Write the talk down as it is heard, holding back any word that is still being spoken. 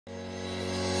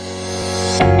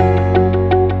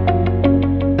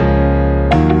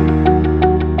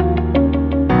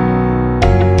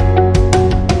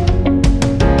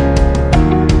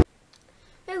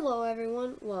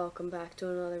back to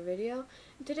another video.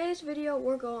 In today's video,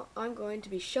 I'm going to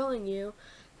be showing you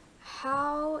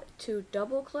how to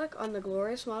double click on the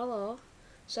Glorious Model O.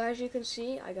 So as you can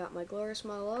see, I got my Glorious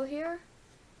Model O here.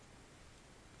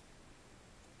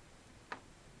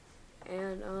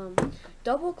 And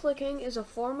double clicking is a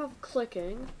form of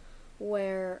clicking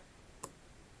where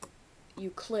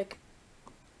you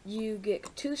get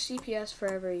 2 CPS for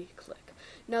every click.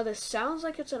 Now this sounds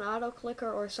like it's an auto clicker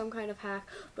or some kind of hack,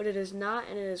 but it is not,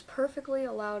 and it is perfectly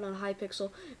allowed on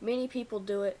Hypixel. Many people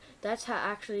do it. That's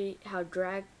how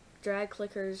drag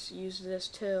clickers use this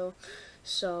too.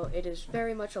 So it is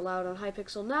very much allowed on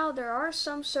Hypixel. Now there are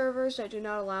some servers that do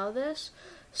not allow this,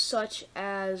 such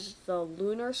as the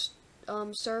lunar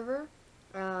server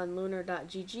on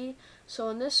lunar.gg. So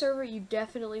on this server, you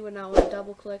definitely would not want to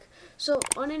double click. So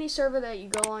on any server that you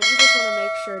go on, you just want to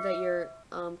make sure that you're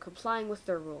complying with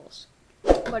their rules.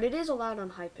 But it is allowed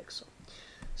on Hypixel.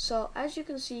 So as you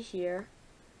can see here,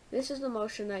 this is the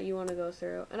motion that you want to go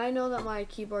through. And I know that my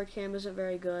keyboard cam isn't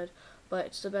very good, but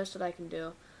it's the best that I can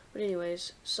do. But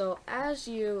anyways, so as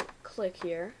you click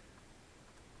here,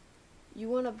 you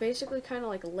want to basically kind of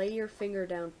like lay your finger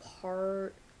down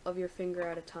part of your finger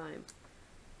at a time.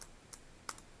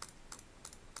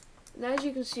 And as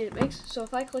you can see, so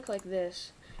if I click like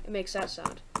this, it makes that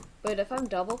sound. But if I'm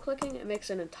double clicking, it makes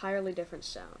an entirely different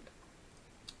sound.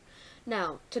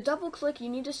 Now, to double click, you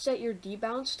need to set your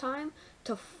debounce time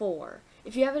to 4.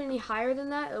 If you have it any higher than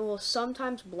that, it will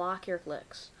sometimes block your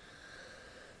clicks.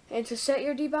 And to set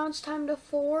your debounce time to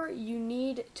 4, you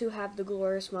need to have the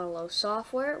Glorious Model O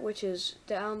software, which is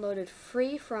downloaded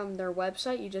free from their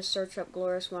website. You just search up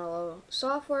Glorious Model O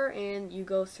software and you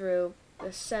go through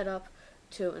the setup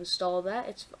to install that.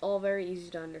 It's all very easy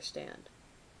to understand.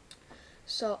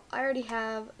 So I already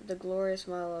have the Glorious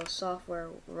Model O software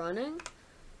running.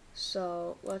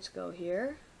 So let's go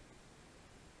here.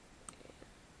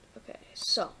 Okay,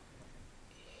 so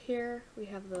here we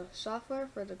have the software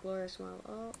for the Glorious Model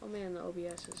O. Oh man, the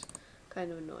OBS is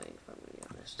kind of annoying if I'm going to be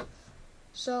honest.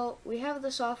 So we have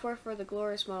the software for the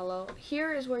Glorious Model O.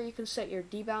 Here is where you can set your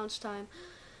debounce time.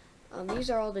 These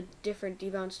are all the different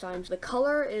debounce times. The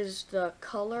color is the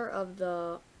color of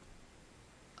the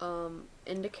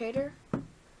indicator. And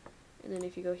then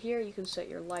if you go here, you can set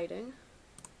your lighting.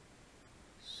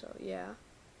 So yeah.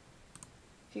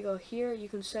 If you go here, you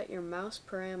can set your mouse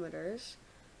parameters.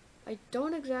 I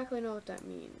don't exactly know what that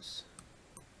means.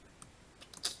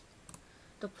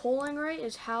 The polling rate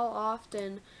is how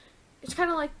often, it's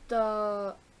kind of like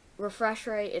the refresh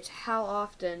rate, it's how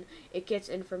often it gets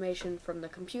information from the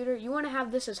computer. You want to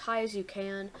have this as high as you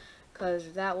can,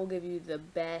 because that will give you the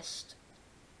best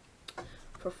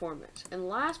performance. And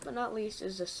last but not least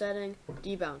is the setting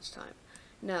debounce time.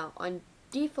 Now, on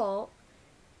default,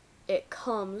 it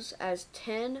comes as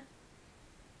 10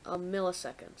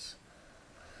 milliseconds.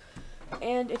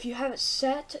 And if you have it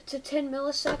set to 10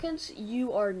 milliseconds,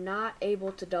 you are not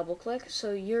able to double click,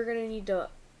 so you're going to need to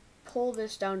pull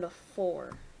this down to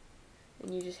 4.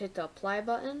 And you just hit the apply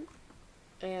button,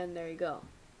 and there you go.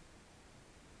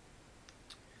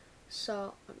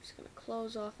 So I'm just going to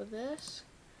close off of this,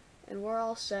 and we're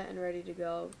all set and ready to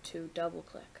go to double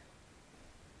click.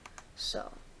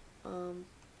 So,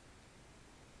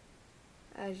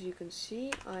 as you can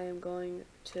see, I am going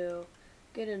to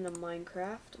get into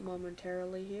Minecraft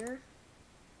momentarily here.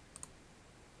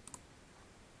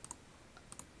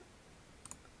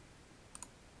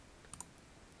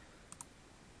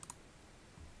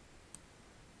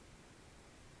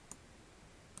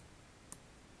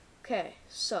 Okay,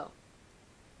 so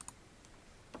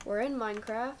we're in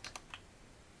Minecraft,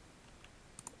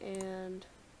 and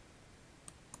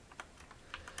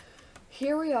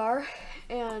here we are,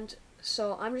 and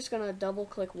so I'm just gonna double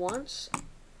click once,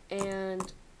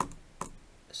 and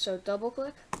so double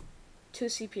click, 2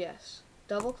 CPS,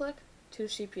 double click, 2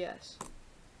 CPS,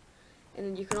 and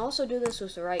then you can also do this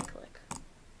with the right click.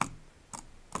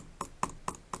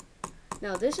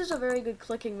 Now this is a very good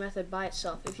clicking method by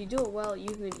itself. If you do it well, you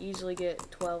can easily get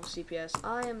 12 CPS.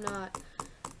 I am not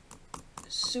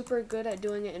super good at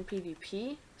doing it in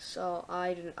PvP, so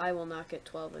I will not get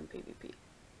 12 in PvP.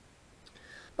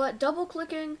 But double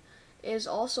clicking is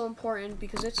also important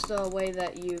because it's the way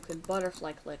that you can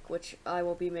butterfly click, which I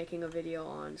will be making a video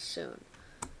on soon.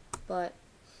 But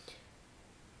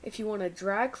if you want to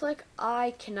drag click,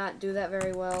 I cannot do that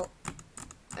very well.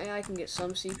 I can get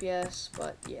some CPS,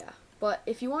 but yeah. But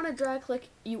if you want to drag click,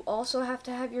 you also have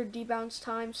to have your debounce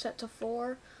time set to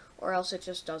 4, or else it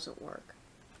just doesn't work.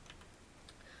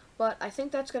 But I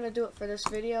think that's going to do it for this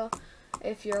video.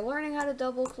 if you're learning how to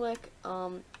double click,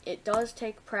 it does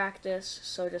take practice,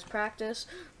 so just practice.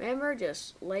 Remember,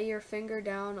 just lay your finger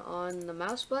down on the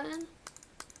mouse button.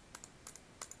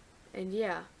 And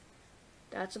yeah,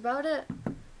 that's about it.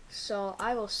 So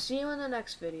I will see you in the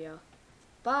next video.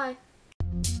 Bye.